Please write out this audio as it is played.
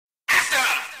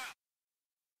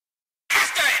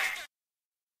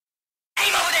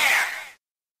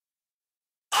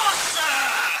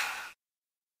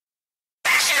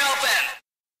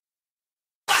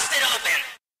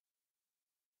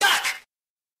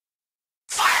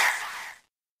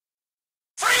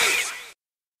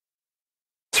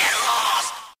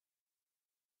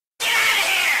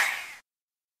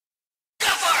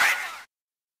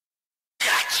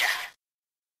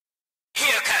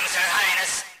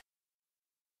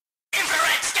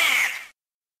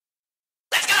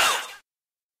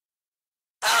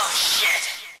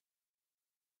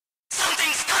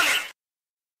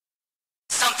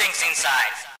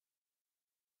inside.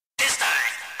 This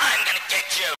time, I'm gonna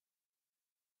get you.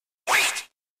 Wait!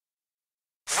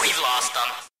 We've lost them.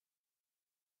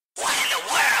 What in the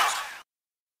world?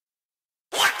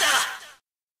 What the?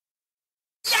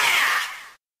 Yeah!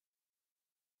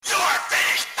 You're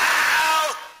finished,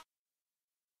 pal!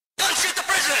 Don't shoot the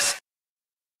prisoners!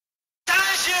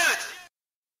 Don't shoot!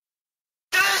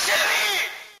 Don't shoot me!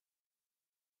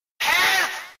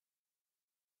 Help!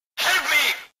 Help me!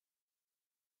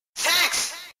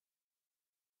 Thanks!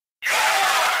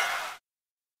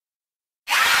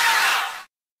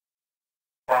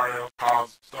 Fire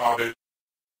has started.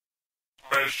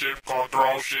 Spaceship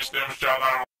control system shut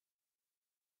down.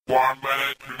 1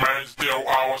 minute remains 0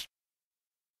 hours.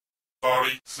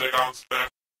 30 seconds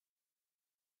left.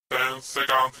 10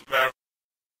 seconds left.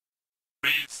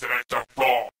 Please select a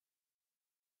floor.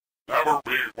 Never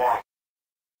be one.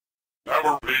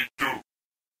 Never be